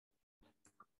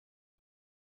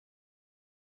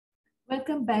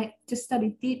Welcome back to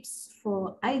study tips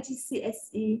for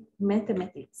IGCSE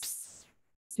Mathematics.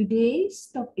 Today's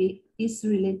topic is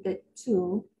related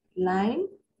to line,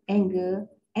 angle,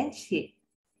 and shape.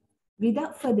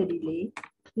 Without further delay,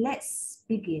 let's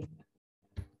begin.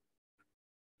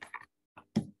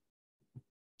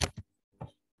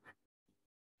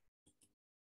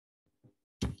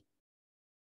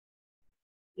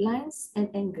 Lines and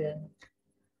angle.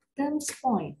 Terms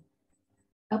point.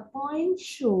 A point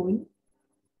shown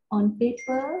on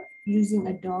paper using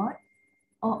a dot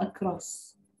or a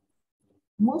cross.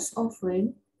 Most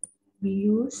often, we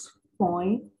use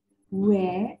point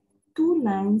where two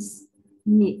lines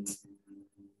meet.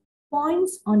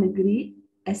 Points on a grid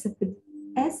as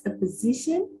a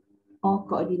position or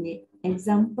coordinate.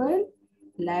 Example,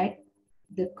 like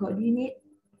the coordinate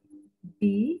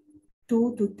B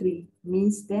 2 to 3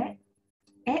 means that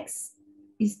X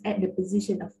is at the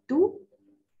position of 2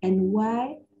 and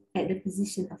Y at the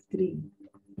position of 3.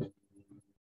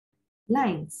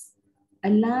 Lines. A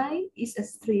line is a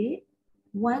straight,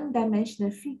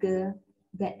 one-dimensional figure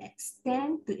that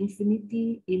extends to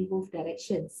infinity in both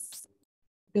directions.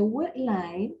 The word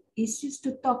line is used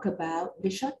to talk about the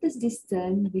shortest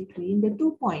distance between the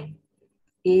 2 points,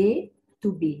 A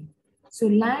to B. So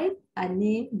lines are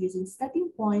named using starting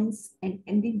points and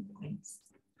ending points.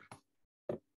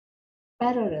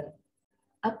 Parallel.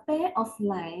 A pair of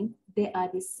lines that are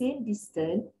the same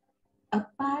distance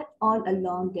apart all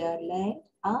along their length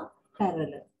are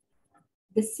parallel.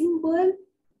 The symbol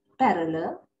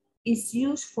parallel is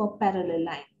used for parallel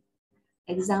line.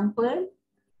 Example,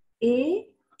 A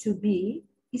to B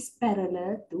is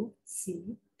parallel to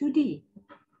C to D.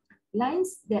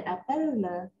 Lines that are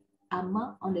parallel are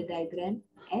marked on the diagram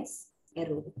as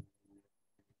arrow.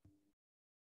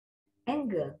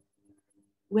 Angle.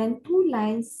 When two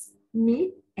lines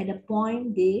meet at a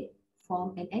point, they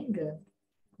form an angle.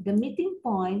 The meeting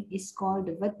point is called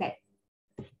the vertex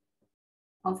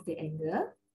of the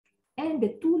angle, and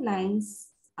the two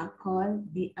lines are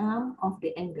called the arm of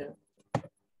the angle.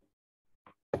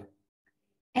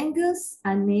 Angles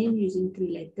are named using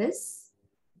three letters: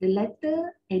 the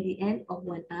letter at the end of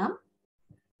one arm,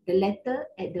 the letter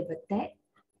at the vertex,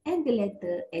 and the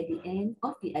letter at the end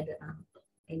of the other arm.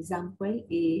 Example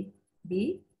A,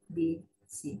 B, B,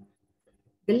 C.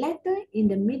 The letter in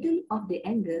the middle of the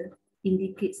angle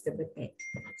indicates the vertex.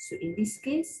 So in this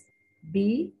case,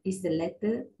 B is the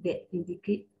letter that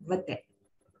indicates vertex.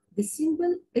 The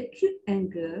symbol acute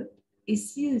angle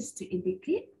is used to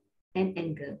indicate an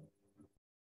angle.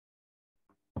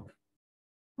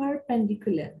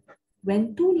 Perpendicular.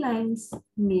 When two lines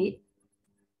meet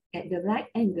at the right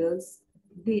angles,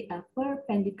 they are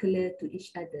perpendicular to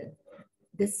each other.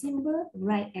 The symbol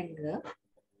right angle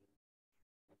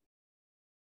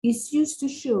is used to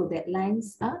show that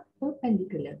lines are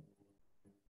perpendicular.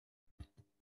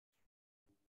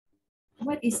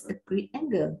 What is acute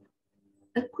angle?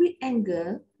 Acute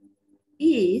angle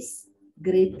is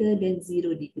greater than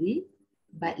 0 degree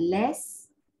but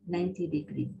less 90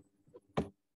 degree.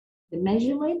 The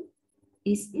measurement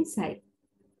is inside.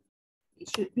 It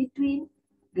should be between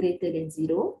greater than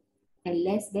 0 and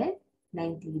less than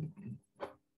 90 degree.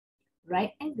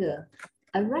 Right angle.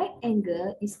 A right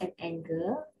angle is an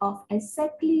angle of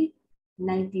exactly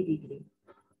 90 degree.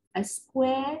 A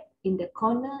square in the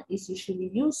corner is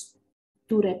usually used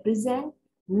to represent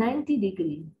 90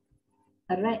 degree.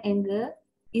 A right angle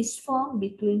is formed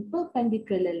between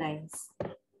perpendicular lines.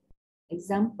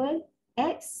 Example,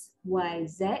 X, Y,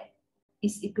 Z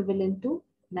is equivalent to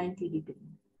 90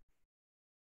 degree.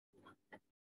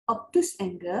 Obtuse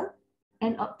angle.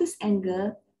 An obtuse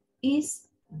angle is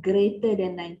greater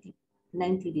than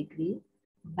 90 degree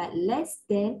but less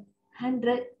than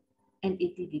 180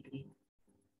 degree.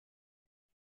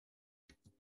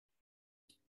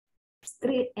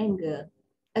 Straight angle.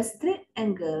 A straight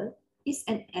angle is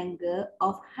an angle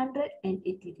of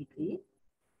 180 degree.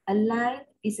 A line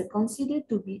is considered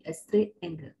to be a straight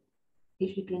angle.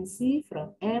 If you can see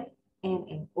from M, N,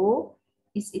 and O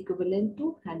is equivalent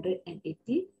to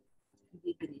 180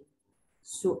 degree.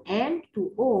 So M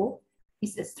to O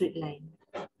is a straight line.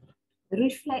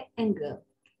 Reflect angle.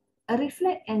 A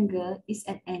reflect angle is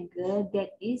an angle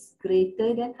that is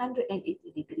greater than 180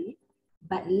 degree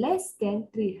but less than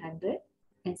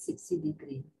 360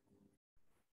 degree.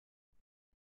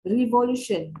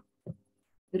 Revolution.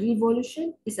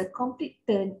 Revolution is a complete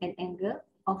turn and angle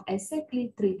of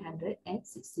exactly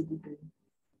 360 degree.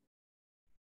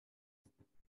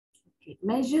 Okay.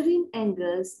 Measuring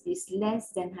angles is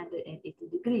less than 180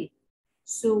 degree.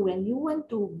 So when you want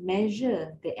to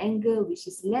measure the angle which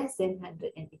is less than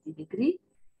 180 degree,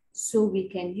 so we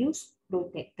can use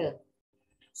protractor.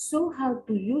 So how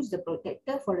to use the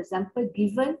protector? For example,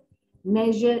 given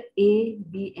measure A,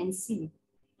 B, and C.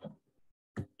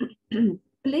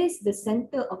 Place the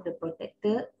center of the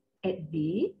protector at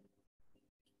B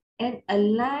and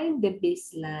align the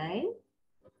baseline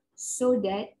so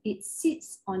that it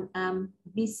sits on arm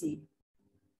BC.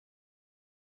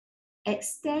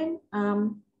 Extend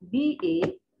arm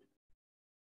BA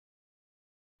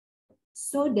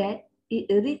so that it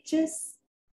reaches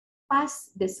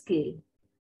past the scale.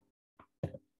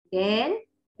 Then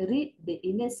read the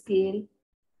inner scale.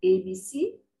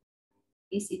 ABC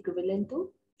is equivalent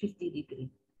to 50 degree.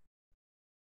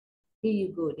 Here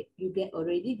you go. You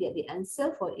already get the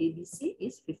answer for ABC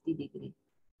is 50 degree.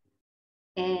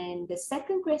 And the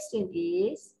second question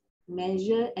is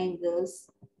measure angles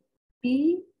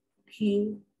P,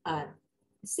 Q, R.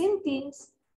 Same things.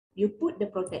 You put the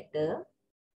protector,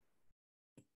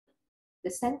 the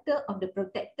center of the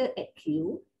protector at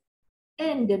Q,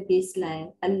 and the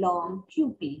baseline along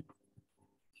QP.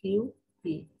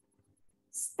 QP.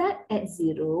 Start at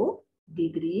 0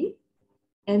 degree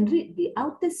and read the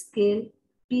outer scale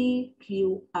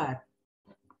PQR.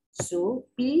 So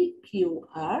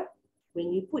PQR,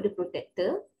 when you put the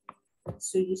protector,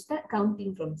 so you start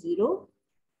counting from 0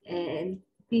 and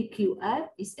PQR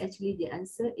is actually the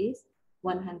answer is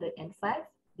 105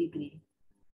 degree.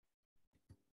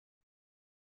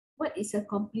 What is a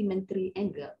complementary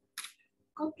angle?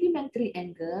 Complementary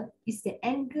angle is the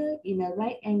angle in a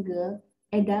right angle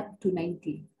add up to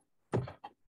 90.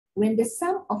 When the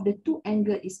sum of the two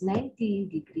angles is 90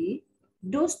 degree,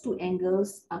 those two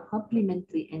angles are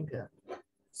complementary angle.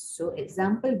 So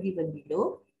example given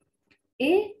below,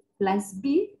 A plus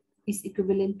B is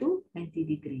equivalent to 90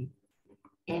 degree.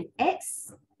 And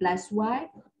X plus Y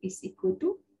is equal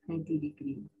to 90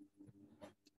 degree.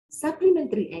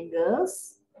 Supplementary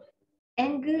angles,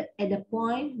 angle at a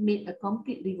point made a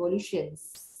complete revolution.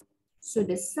 So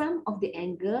the sum of the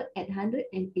angle at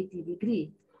 180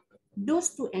 degree. Those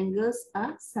two angles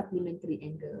are supplementary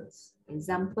angles.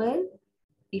 Example,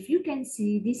 if you can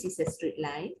see this is a straight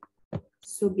line.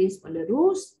 So based on the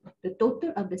rules, the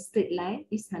total of the straight line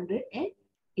is 180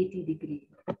 degree.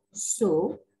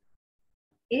 So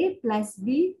A plus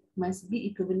B must be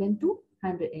equivalent to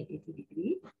 180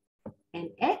 degree. And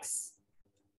X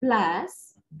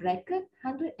plus bracket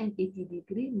 180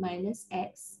 degree minus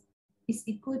X is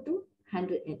equal to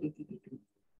 180 degree.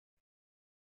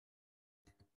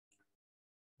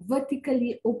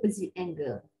 Vertically opposite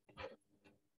angle.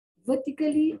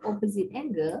 Vertically opposite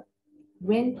angle,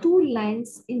 when two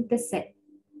lines intersect,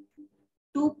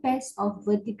 two pairs of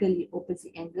vertically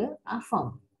opposite angle are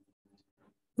formed.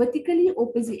 Vertically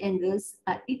opposite angles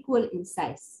are equal in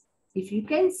size. If you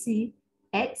can see,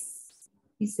 X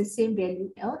is the same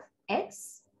value of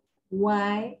X,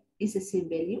 Y is the same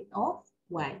value of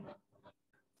Y.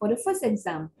 For the first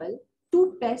example,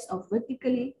 two pairs of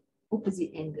vertically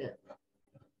opposite angle.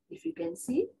 If you can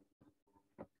see,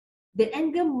 the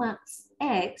angle marks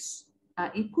X are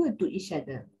equal to each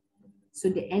other. So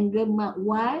the angle marked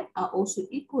Y are also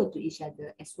equal to each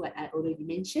other, as what I already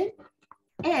mentioned.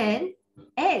 And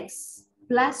X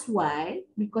plus Y,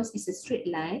 because it's a straight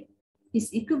line,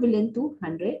 is equivalent to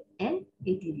 180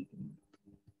 degree.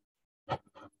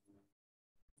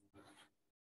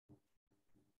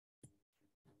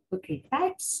 Okay,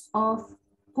 types of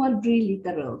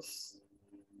quadrilaterals.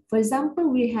 For example,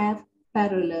 we have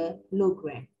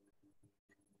parallelogram.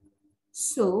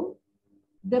 So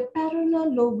the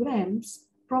parallelogram's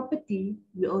property,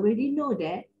 we already know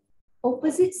that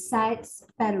opposite sides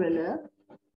parallel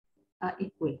are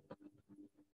equal.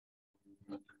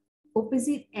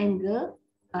 Opposite angle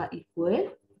are equal.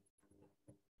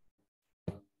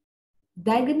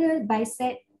 Diagonal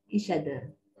bisect each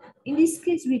other. In this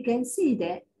case, we can see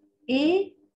that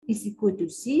A is equal to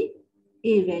C,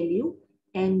 A value,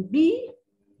 and B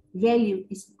value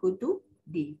is equal to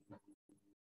D.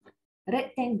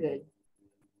 Rectangle.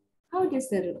 How does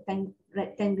the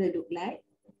rectangle look like?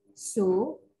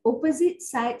 So, opposite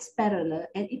sides parallel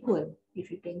and equal.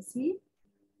 If you can see,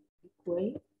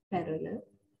 equal, parallel,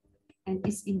 and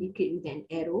is indicated with an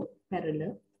arrow,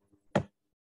 parallel.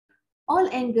 All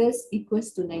angles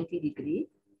equals to 90 degree.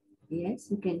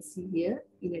 Yes, you can see here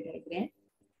in the diagram,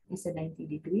 it's a 90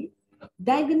 degree.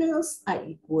 Diagonals are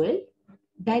equal.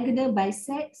 Diagonal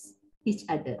bisects each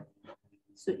other.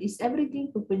 So is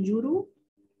everything perpenjuru?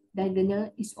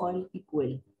 Diagonal is all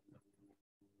equal.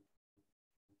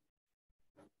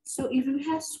 So if you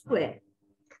have square,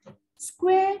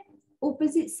 square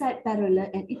opposite side parallel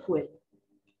and equal.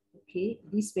 Okay,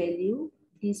 this value,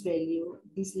 this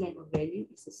length of value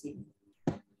is the same.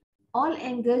 All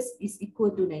angles is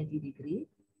equal to 90 degree.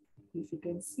 If you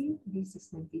can see, this is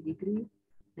 90 degree,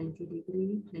 90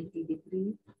 degree, 90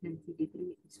 degree, 90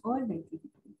 degree. It's all 90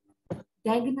 degree.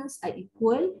 Diagonals are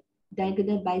equal.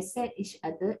 Diagonal bisect each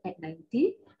other at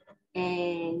 90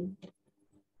 and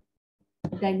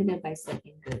diagonal bisect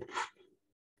angle.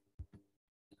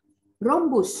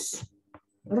 Rhombus.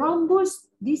 Rhombus,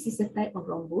 this is a type of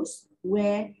rhombus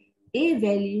where A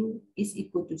value is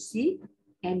equal to C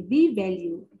and B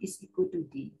value is equal to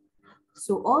D.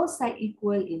 So all sides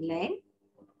equal in length,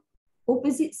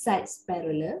 opposite sides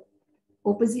parallel,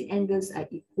 opposite angles are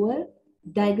equal,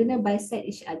 diagonal bisect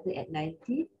each other at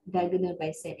 90, diagonal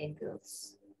bisect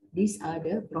angles. These are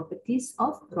the properties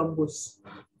of rhombus.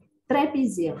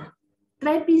 Trapezium.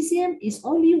 Trapezium is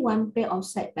only one pair of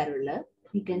side parallel.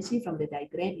 You can see from the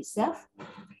diagram itself.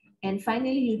 And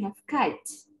finally, you have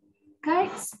kite.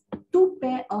 Kites, two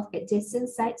pair of adjacent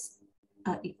sides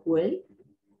are equal.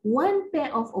 One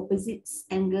pair of opposite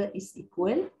angle is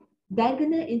equal.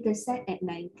 Diagonal intersect at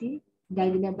 90,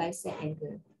 diagonal bisect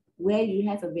angle, where you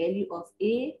have a value of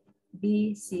A,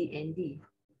 B, C, and D.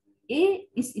 A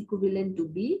is equivalent to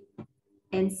B,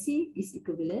 and C is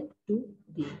equivalent to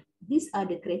D. These are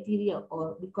the criteria,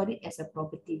 or we call it as a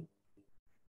property,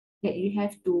 that you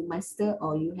have to master,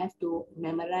 or you have to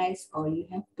memorize, or you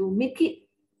have to make it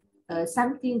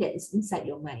something that is inside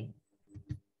your mind.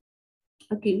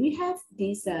 Okay, we have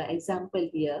this example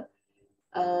here.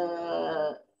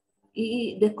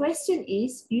 The question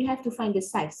is, you have to find the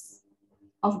size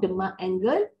of the mark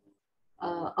angle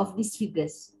of these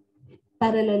figures.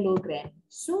 Parallelogram.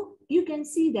 So you can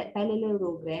see that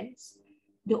parallelograms,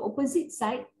 the opposite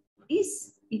side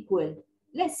is equal.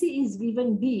 Let's say is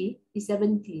given B is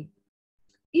 70.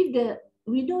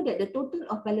 We know that the total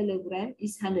of parallelogram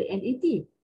is 180.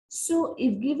 So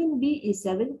if given B is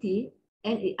 70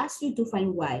 and it asks you to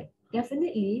find Y,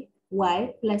 definitely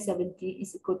Y plus 70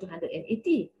 is equal to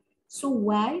 180. So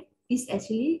Y is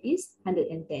actually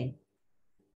 110.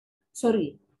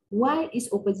 Sorry, Y is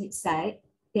opposite side.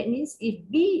 That means if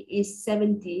B is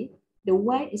 70, the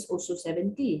Y is also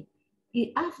 70.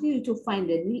 It asks you to find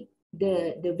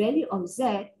the value of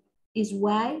Z is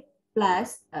Y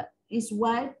plus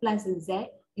Z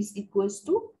is equals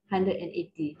to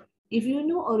 180. If you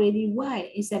know already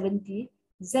Y is 70,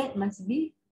 Z must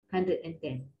be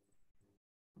 110.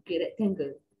 Okay,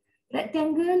 rectangle.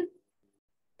 Rectangle,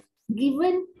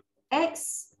 given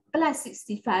X plus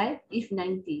 65 if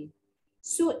 90.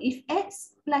 So if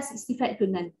X plus 65 to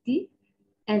 90,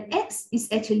 and X is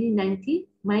actually 90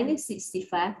 minus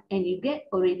 65, and you get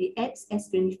already X as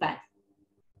 25.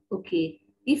 Okay,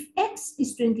 if X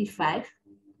is 25,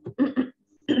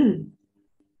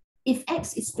 if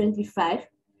X is 25,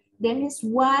 that means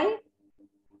Y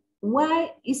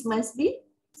must be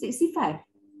 65.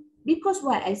 Because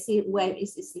why I say Y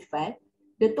is 65,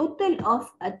 the total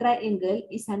of a triangle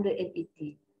is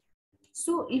 180.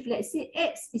 So if let's say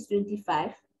X is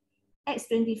 25, X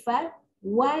 25,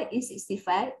 Y is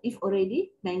 65 if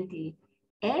already 90.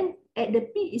 And at the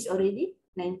P is already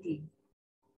 90.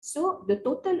 So the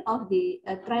total of the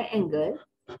triangle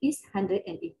is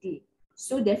 180.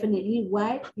 So definitely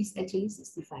Y is actually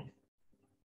 65.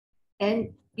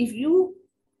 And if you,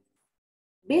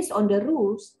 based on the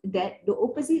rules that the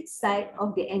opposite side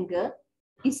of the angle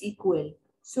is equal.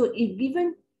 So if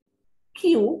given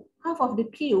Q, half of the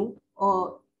Q,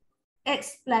 or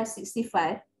X plus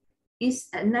 65 is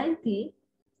 90,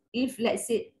 if let's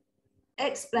say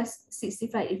X plus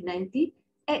 65 is 90,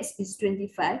 X is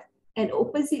 25, and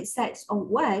opposite sides of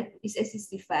Y is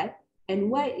 65, and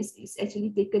Y is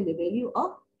actually taken the value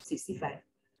of 65.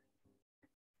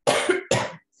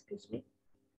 Excuse me.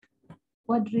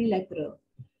 Quadrilateral.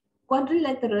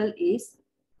 Quadrilateral is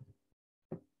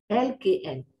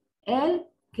LKN.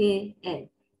 LKN.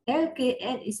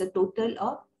 LKN is a total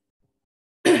of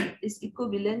is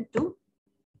equivalent to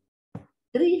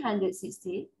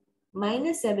 360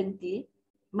 minus 70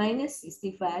 minus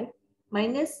 65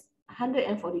 minus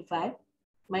 145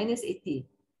 minus 80.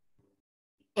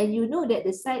 And you know that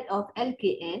the side of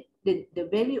LKN, the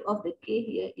value of the K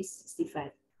here is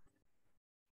 65.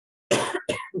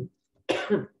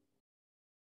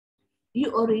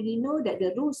 You already know that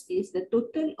the rules is the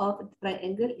total of the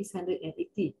triangle is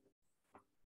 180.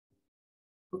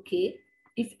 Okay,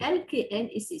 if LKN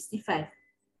is 65,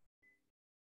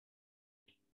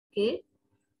 okay,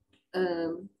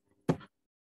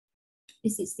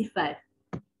 is 65.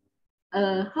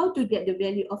 How to get the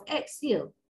value of X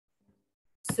here?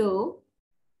 So,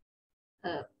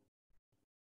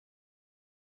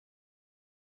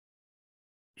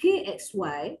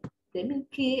 KXY, that means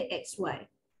KXY.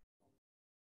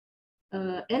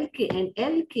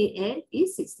 LKN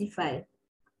is 65.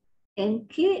 And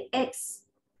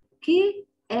kxy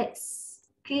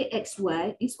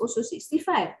is also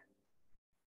 65.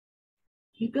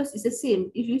 Because it's the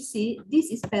same. If you see,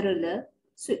 this is parallel.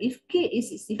 So if k is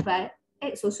 65,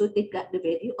 x also take up the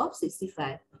value of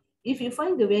 65. If you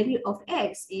find the value of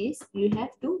x is, you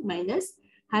have to minus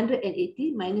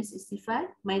 180 minus 65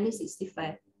 minus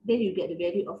 65. Then you get the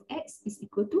value of x is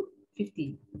equal to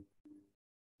 15.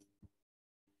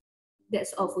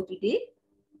 That's all for today.